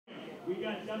We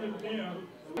got Devin Bair.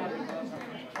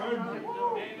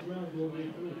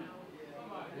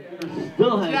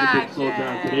 Still has a big slow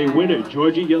down today. Winner,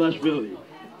 Georgi Gelashvili.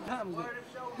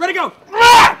 Ready, go!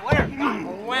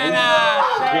 Winner!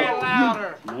 Say it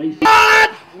louder! Nice.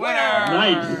 Winner!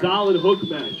 Nice, solid hook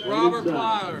match. Robert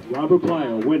Plyer. Robert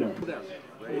Plyer, winner.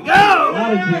 Ready, go!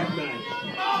 Not a quick match.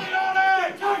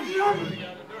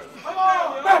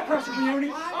 Back pressure,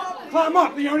 Leone. Climb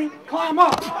up, Leone. Climb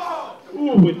up.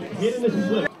 Ooh, with the hit and the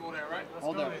slip.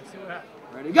 Hold there.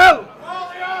 Ready, go!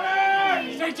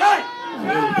 Stay tight!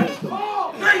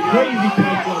 Crazy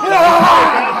catch.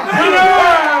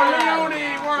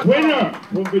 Winner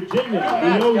from Virginia.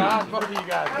 Both of you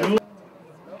guys.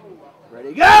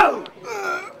 Ready, go!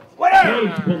 Winner!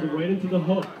 James pulls it right into the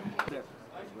hook.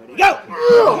 Ready, go!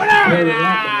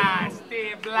 Winner!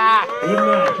 Steve Black. Good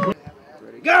match.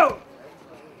 Ready, go!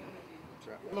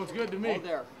 Looks good to me. Hold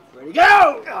there. Ready,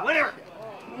 go! Winner!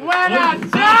 Winner! Georgi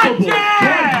Judges!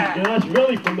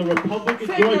 Gelashvili from the Republic of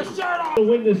Georgia. To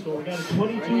win this one, we got a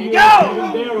 22-year-old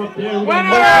Devin Bair up there.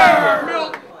 Winner!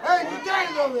 Milt. Hey, you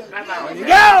dang on this! Ready,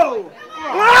 go!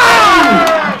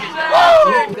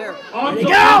 There. Ready,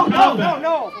 go!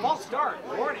 No! False start.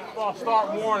 Warning. False start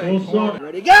warning.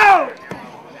 Ready, go!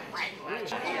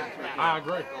 I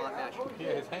agree.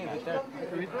 Yeah, his hand is there.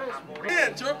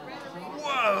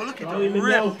 Whoa, look at Charlie the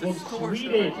Minell rip. from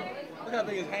Sweden. Look how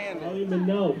big his hand is. Charlie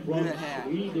Minell from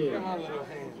Sweden.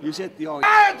 You said the all.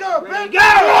 Ready, go!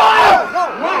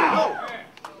 No!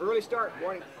 Early start.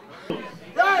 Warning. Hey,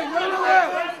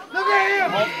 look at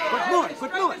him!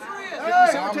 Quick moving.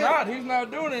 I'm not. He's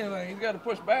not doing anything. He's got to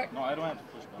push back. No, I don't have to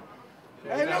push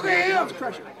back. Hey, look at him!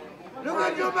 Pressure. Look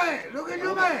at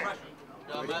your man!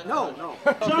 No.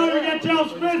 Charlie, we got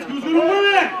Charles Fisk. Who's going to win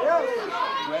it?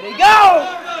 Ready, go!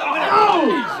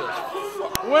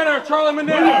 Winner, Charlie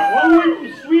Minell. Winner, 1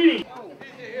 week from Sweden.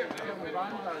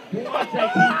 Who wants that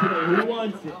key today? Who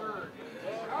wants it?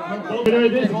 Winner,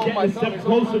 this is getting a step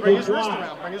closer to the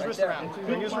block. Bring his wrist around.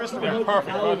 Bring his wrist around.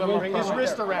 Perfect. Bring his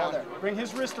wrist around. Bring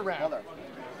his wrist around.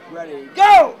 Ready,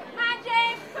 go!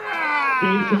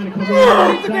 James trying to come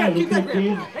outside. Looks like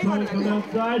James trying to come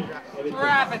outside. And it's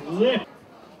a slip.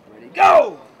 Ready,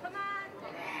 go!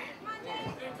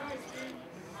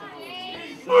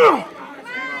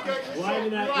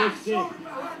 Driving that wrist in.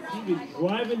 He was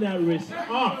driving that wrist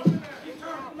up.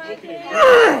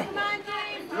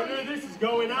 Winner, this is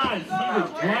going on. He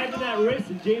was driving that wrist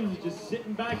and James is just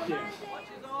sitting back there.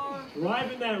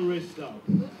 Driving that wrist up.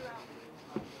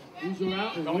 Who's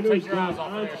around and Winner is going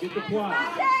on to get the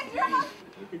prize.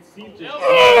 You can see just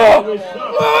wrist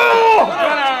up.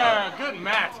 Winner. Good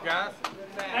match, guys.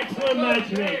 Excellent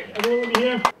match, mate. Everyone over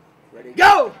here. Ready,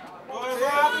 go!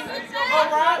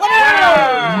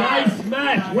 Nice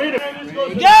match. Winner. This goes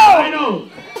to the Go! finals.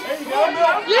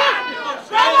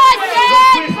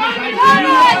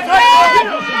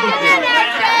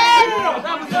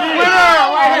 There you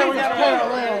go.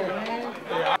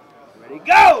 Ready,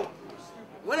 go!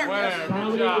 Winner! Winner.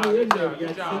 Good job.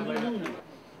 Good job, Looney.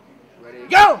 Ready,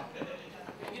 go!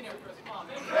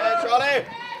 Hey, Charlie.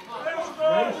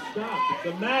 Nice stop. It's a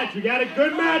match. We got a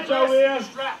good match over here.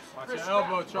 Watch your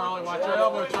elbow, Charlie. Watch your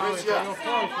elbow, Charlie. It's real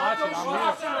close. Watch it.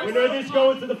 I'm here. Winner, this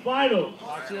going to the finals.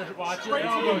 Watch your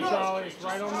elbow, Charlie. It's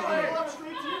right on the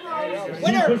edge.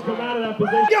 Winner. Just come out of that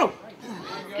position. Go!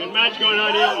 Good match going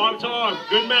on here. Arm to arm.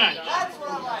 Good match.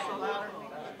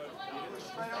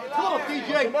 Come on,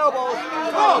 DJ. Elbows.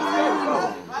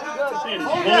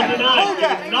 Holding on.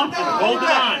 Giving nothing. Holding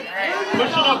on.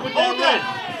 Pushing up with that wrist.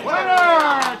 Winner!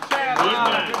 Good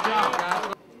match.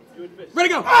 Ready,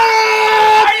 go!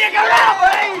 There you go now,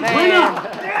 buddy! Winner.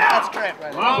 That's great,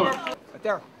 right? Robert.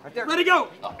 Right there. Ready, go!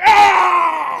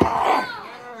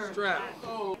 Strap.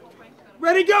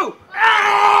 Ready, go!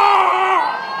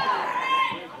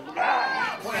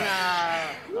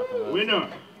 Winner.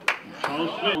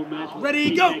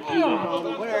 Ready, go!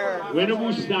 Winner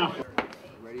Mustafa.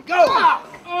 Ready, go!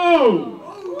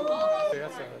 Oh!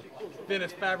 That's the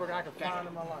thinnest fabric I can find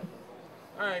in my life.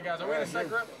 All right, guys. Are we in a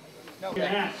second rep? No.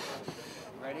 Yes.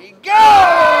 Ready, go! Oh!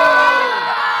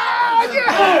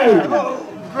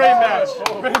 Great match.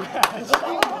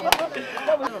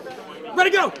 Ready,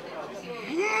 go!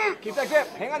 Keep that grip.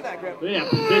 Hang on to that grip. Look at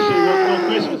that position. Milt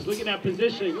Christmas. Look at that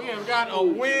position. We have got a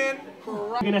win.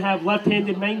 We're going to have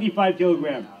left-handed 95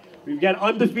 kilogram. We've got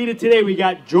undefeated today. We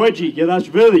got Georgi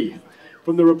Gelashvili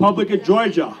from the Republic of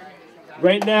Georgia.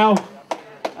 Right now,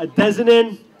 a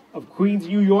designant of Queens,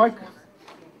 New York.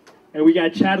 And we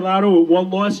got Chad Laton with 1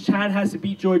 loss. Chad has to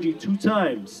beat Georgi 2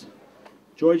 times.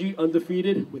 Georgi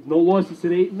undefeated with no losses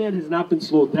today. Man has not been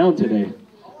slowed down today.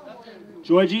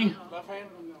 Georgi,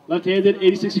 Left-handed,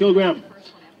 86 kilogram.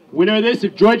 Winner of this,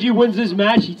 if Georgie wins this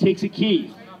match, he takes a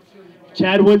key. If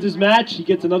Chad wins this match, he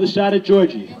gets another shot at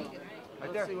Georgie.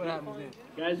 Right there. See what happens then.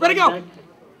 Guys, ready, go!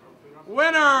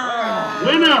 Winner!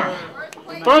 Winner!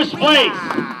 First place,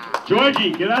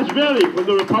 Georgi Gelashvili from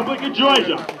the Republic of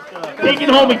Georgia. Taking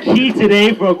home a key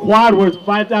today for a quad worth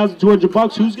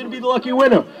 $5,200. Who's going to be the lucky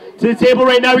winner? To the table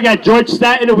right now, we got George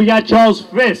Stanton and we got Charles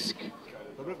Fisk.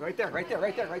 Right there, right there,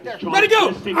 right there, right there. Ready,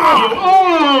 go!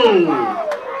 Oh!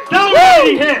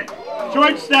 Dominating hit!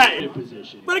 George Stanton in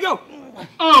position. Ready, go!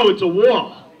 Oh, it's a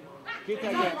wall. Keep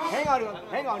that down. Hang on to him,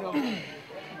 hang on to him.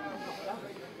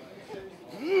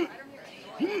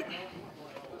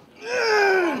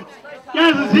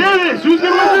 Guys, let's hear this. Who's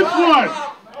going to win this one?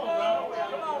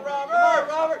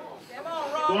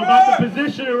 All about the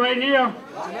positioning right here.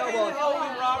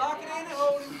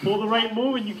 Pull the right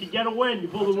move and you can get a win. You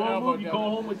pull the wrong move, you go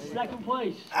home with second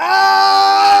place.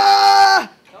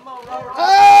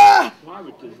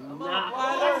 Robert does not.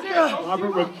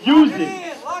 Robert refuses.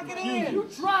 Lock it in. You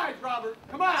tried, Robert.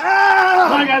 Come on.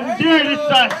 Come on, guys, let's hear it. It's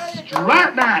a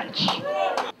strap match.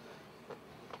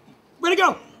 Ready,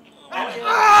 go!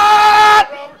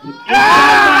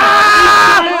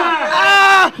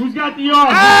 Who's got the arm?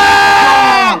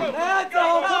 That's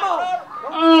all. Come on.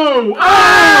 Oh! Oh!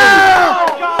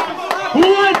 Who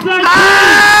wants that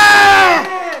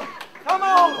key? Come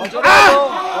on. Watch it out.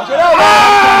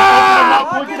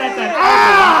 Look at that.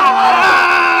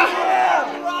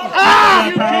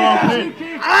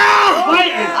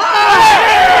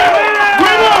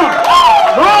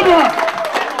 Robert!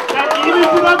 That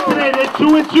evens it up today. They're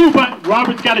 2-2, but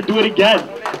Robert's got to do it again.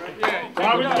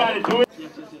 Robert's got to do it.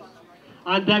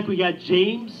 On deck, we got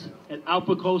James and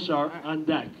Alper Kosar on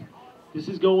deck. This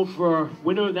is going for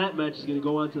winner of that match is going to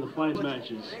go on to the final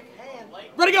matches.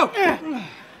 Ready, go!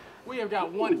 We have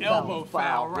got one elbow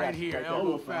foul right here.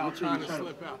 Elbow foul trying to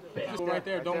slip out. Just right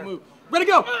there, don't move. Ready,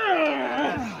 go!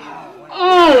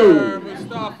 Oh!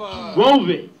 Mustafa. Drove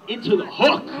it into the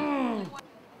hook.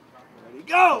 Ready,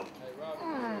 go.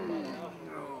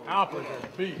 Alper's a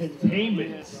beast.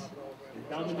 Containment.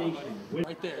 Domination.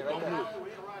 Right there, don't move.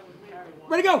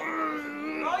 Ready, go.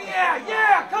 Oh, yeah,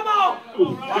 yeah, come on.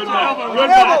 Ooh, good match, Elbow, good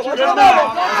match, watch good elbow.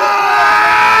 match.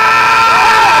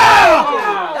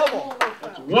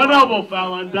 One elbow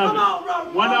foul on Devin.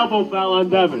 One elbow foul on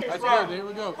Devin. That's good, here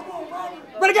we go.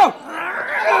 Ready, go. Ooh,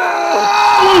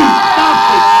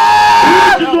 stop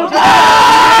it.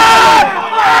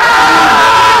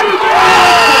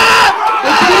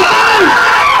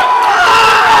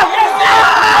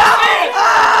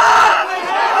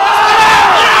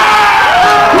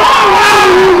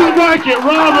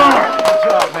 Robert!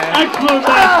 Excellent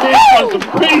match, man. Some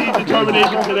crazy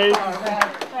determination today.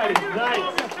 That is nice.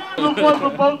 Good one for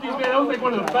both these men. That was like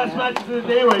one of the best matches of the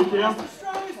day right there.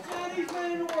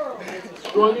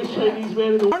 Strongest Chinese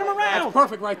man in the world. Turn him around. That's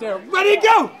perfect right there. Ready,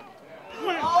 go.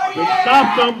 They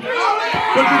stopped him.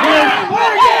 But again,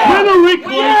 winner Rick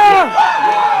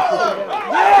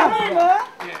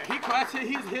Yeah, he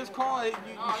that's his call. You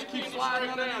keep sliding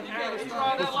underneath. You gotta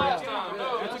start that last time.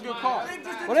 That's a good call.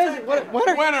 What is it?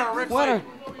 Winner. Winner, Rick. Winner.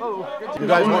 You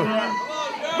guys won.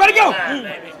 Ready, go.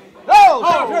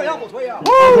 Oh, elbows way out.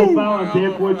 Elbow foul on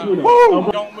Dan Fortuna.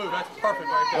 Don't move. That's perfect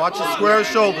right there. Watch his square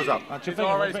shoulders up. He's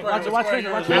already square. Watch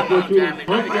finger. Dan Fortuna.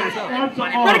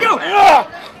 Ready, go.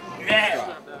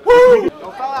 Woo.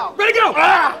 Ready, go.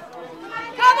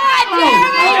 Come on,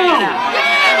 Jeremy! Get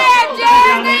in there,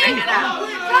 Jeremy!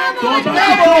 Come on,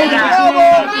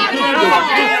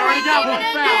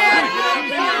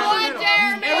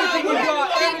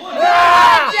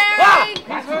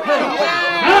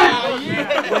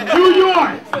 New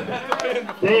York!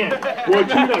 Dan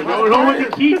Fortuna going home with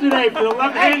the key today for the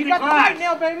left-handed class.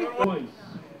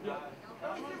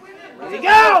 Ready,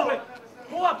 go.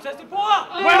 Pull up, Chesty, pull up.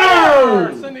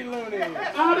 Winner! Cindy Looney.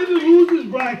 Out of the losers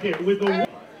bracket with the.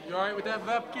 You alright with that,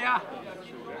 Vepkia?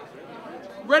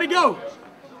 Ready, go!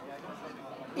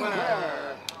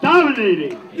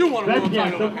 Dominating. You want to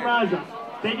Vepkia Samkhardze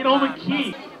taking home a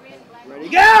key. Ready,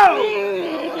 go.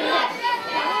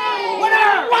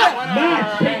 Winner.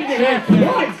 Max taking the hit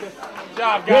twice. Good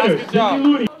job, guys. Winner, Good job. Cindy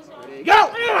Looney. Ready, go.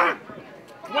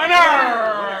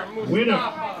 Winner! Winner.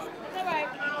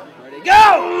 Ready, go.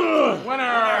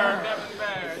 Winner! Devin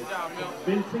Bair. Good job, Milt.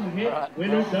 Vincent hit.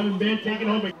 Winner, Devin Bair taking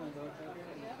home a key.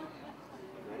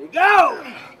 Ready, go.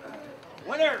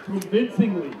 Winner.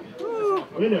 Convincingly.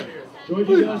 Winner,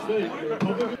 Georgi Gelashvili.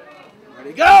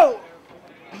 Ready, go.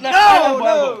 No.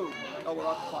 Oh, we're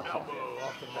off the clock.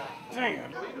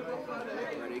 Damn.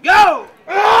 Ready, go!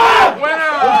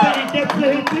 Winner! Looks like he gets the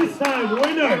hit this time.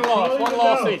 Winner. One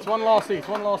loss each. One loss each.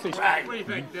 One loss each. What do you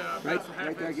think? Right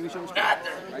there, give me some respect.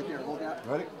 Right there, hold that.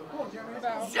 Ready?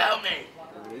 Show me.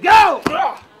 Ready, go!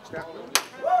 Ferry.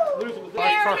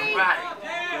 Ready,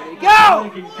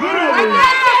 go!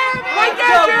 Right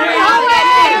there, Jerry. Hold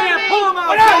it. Pull him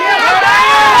out!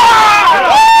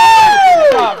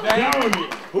 Jeremy.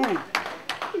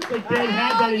 Looks like Dan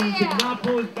had that and he did not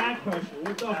pull his back pressure.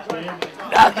 What's up, Dan?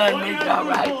 Nothing is all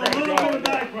right, A little bit of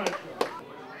back pressure.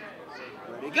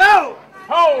 Ready, go!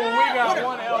 Oh, we got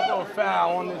one elbow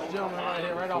foul on this gentleman right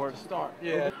here, right off the start.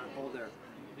 Yeah. Hold there.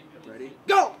 Ready,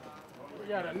 go! We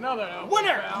got another elbow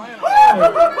Winner! foul.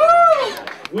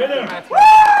 Winner.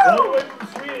 All the way from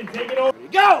Sweden, take it over. Ready,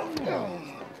 go!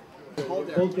 Hold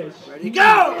there. Focus. Ready,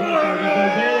 go!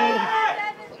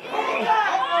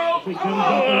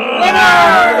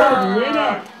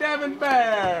 Winner! Devin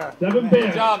Bair. Devin Bair.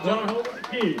 Good job, gentlemen.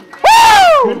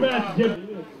 Good match,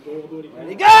 Jim.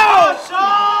 Ready, go!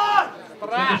 Shawn!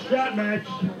 Shot match.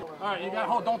 All right, you got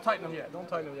hold. Don't tighten them yet. Don't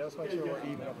tighten them yet. Let's make sure we're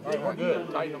even. All right, we're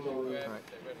good. Tighten them a little bit.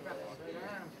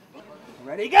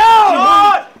 Ready, go!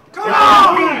 Shawn! Come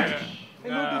on! He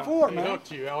moved before, He man.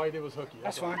 hooked you. All he did was hook you.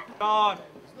 That's fine. Shawn!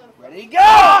 Ready,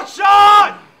 go!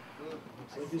 Shawn!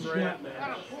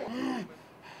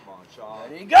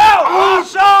 Ready, go! Oh,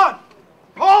 Shawn!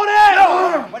 Hold it!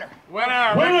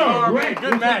 Winner! Winner. Winner.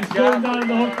 Good match, Going guys. down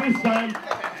the hook this time.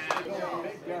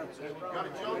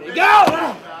 Ready, go!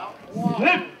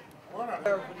 Flip.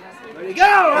 Ready,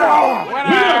 go!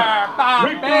 Winner.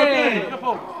 Rick Bang.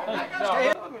 Bobby.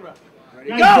 Ready,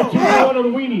 Guys, go! get you one of the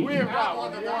weenies. We have got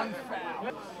one foul.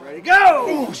 Ready,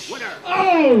 go! Winner!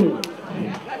 Oh!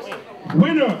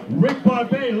 Winner, Rick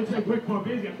Barbet. Looks like Rick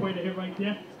Barbet's got quite a hit right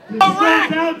there. It's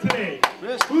down today.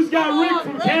 Who's got Rick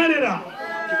from Canada?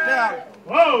 Get down.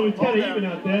 Whoa, it's kind of even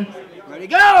out there. Ready,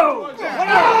 go! Winner!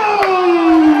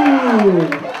 Oh!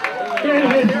 It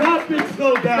has not been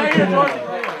slowed down Stay here, Georgie.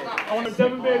 today. I want to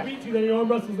Devin Bair beat you, then you arm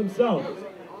wrestles themselves.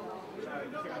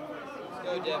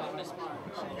 Okay.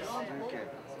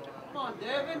 Come on,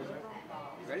 Devin.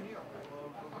 Ready?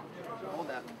 Hold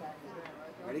that.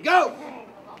 Ready, go!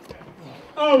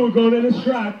 Oh, we're going in a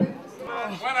strap. Winner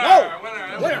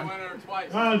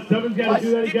twice. Devin's got to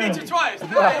do that He again. beat you twice. He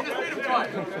just beat him twice.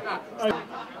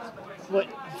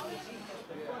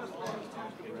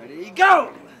 Ready,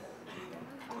 go!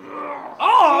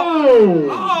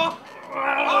 Oh!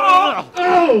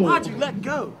 Oh! Why'd you let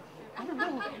go?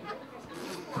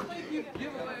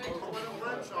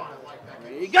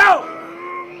 Ready,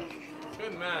 go!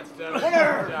 Good match, Devin.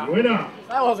 Winner! Winner.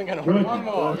 That wasn't going to work. One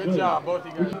more. Good job, both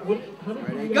of you guys.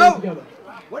 Ready, go.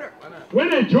 Winner!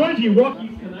 Winner, Georgie, walk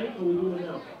these tonight or we do it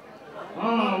now?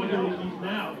 Oh, we're doing these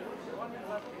now.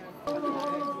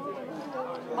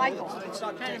 Michael,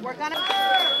 work on it.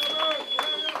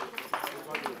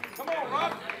 Come on,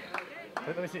 Rob.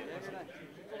 Let me see.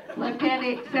 Left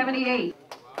hand 78.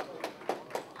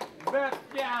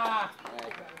 Vepkia.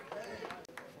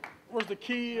 Where's the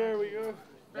key? There we go.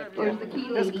 Where's the key,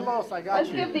 This lady? close, I got Let's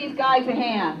you. give these guys a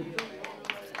hand.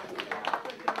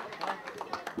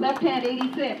 Left hand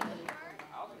 86.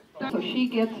 So she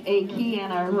gets a key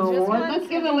and a reward. Let's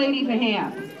give the ladies a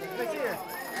hand.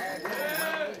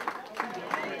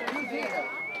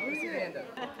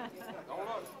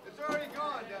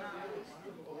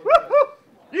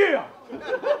 Yeah.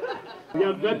 We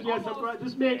have Vepkia Samkhardze.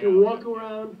 This man can walk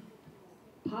around,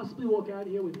 possibly walk out of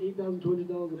here with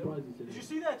 $8,200 in prizes today. Did you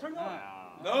see that? Turn on.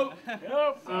 Nope.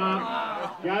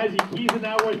 Guys, he keys in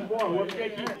that worth more. What's your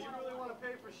key? You really want to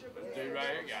pay for shipping? Dude, right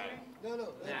here, got it.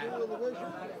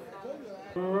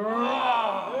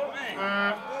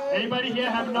 Anybody here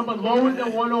have a number lower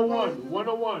than 101?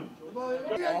 101.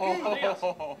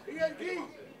 He got a key.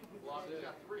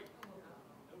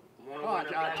 Oh,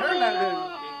 God. Turn that baby.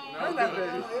 Turn that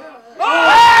baby. Oh!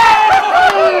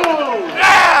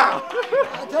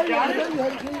 I tell you, had a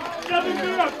key. Devin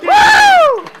Bair.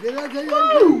 Did I tell you had a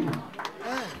key?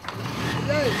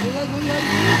 Hey, did I tell you had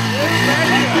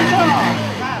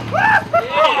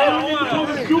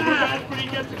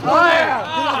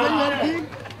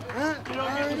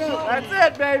That's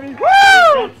it, baby.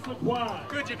 Woo!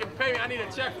 Good, you can pay me. I need a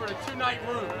check for the 2-night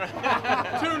room.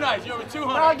 2 nights. You owe me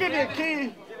 200. I'll give you a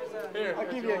key. Here.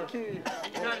 I'll give you a key.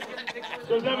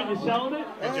 So Devin, you selling it?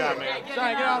 Good job, man.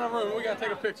 Shine, get out of the room. We got to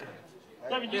take a picture.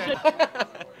 Devin, you said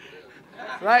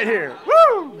Right here.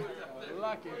 Woo!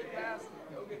 Lucky.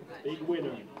 big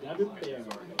winner. Devin Bair.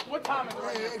 What time is it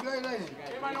right here? Anybody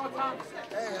know what time it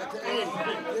is?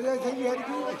 Did I tell you had a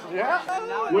key?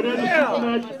 Yeah. Winner of the super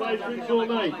match by drinks all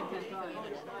night.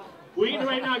 We're eating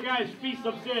right now, guys. Feast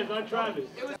upstairs on Travis.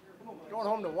 Going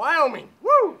home to Wyoming.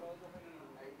 Woo!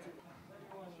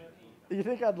 You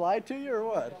think I'd lie to you or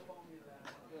what?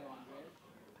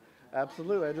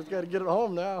 Absolutely. I just got to get it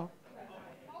home now.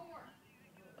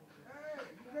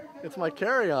 It's my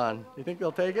carry-on. You think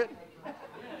they'll take it?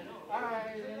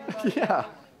 Yeah.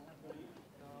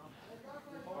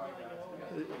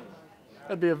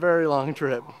 That'd be a very long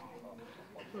trip.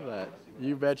 But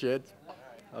you betcha.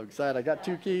 I'm excited. I got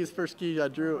 2 keys. First key I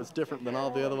drew, it was different than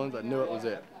all the other ones. I knew it was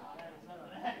it.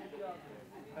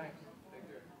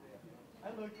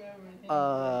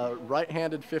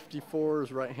 Right-handed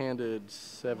 54s, right-handed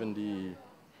 70.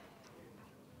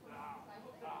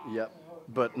 Yep,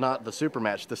 but not the super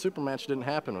match. The super match didn't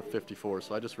happen with 54,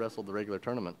 so I just wrestled the regular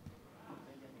tournament.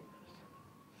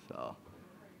 So.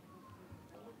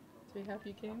 So you happy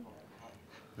you came?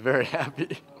 Very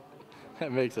happy.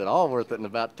 That makes it all worth it and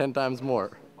about 10 times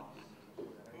more. Who's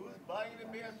buying the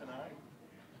beer tonight?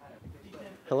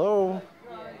 Hello.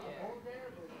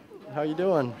 How you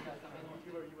doing?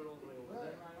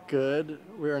 Good.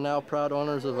 We are now proud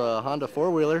owners of a Honda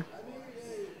 4-wheeler.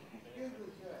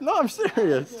 No, I'm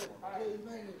serious.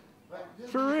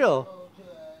 For real.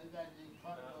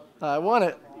 I want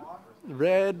it.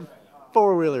 Red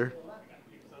 4-wheeler.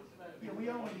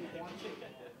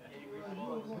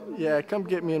 Yeah, come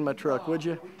get me in my truck, would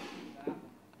you?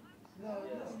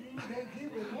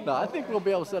 No, I think we'll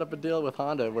be able to set up a deal with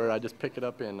Honda where I just pick it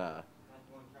up in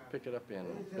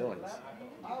Billings.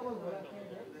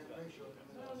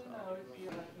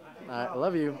 All right, I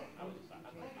love you.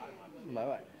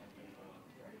 Bye-bye.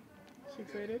 She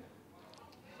excited?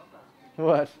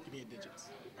 What? Give me a digits.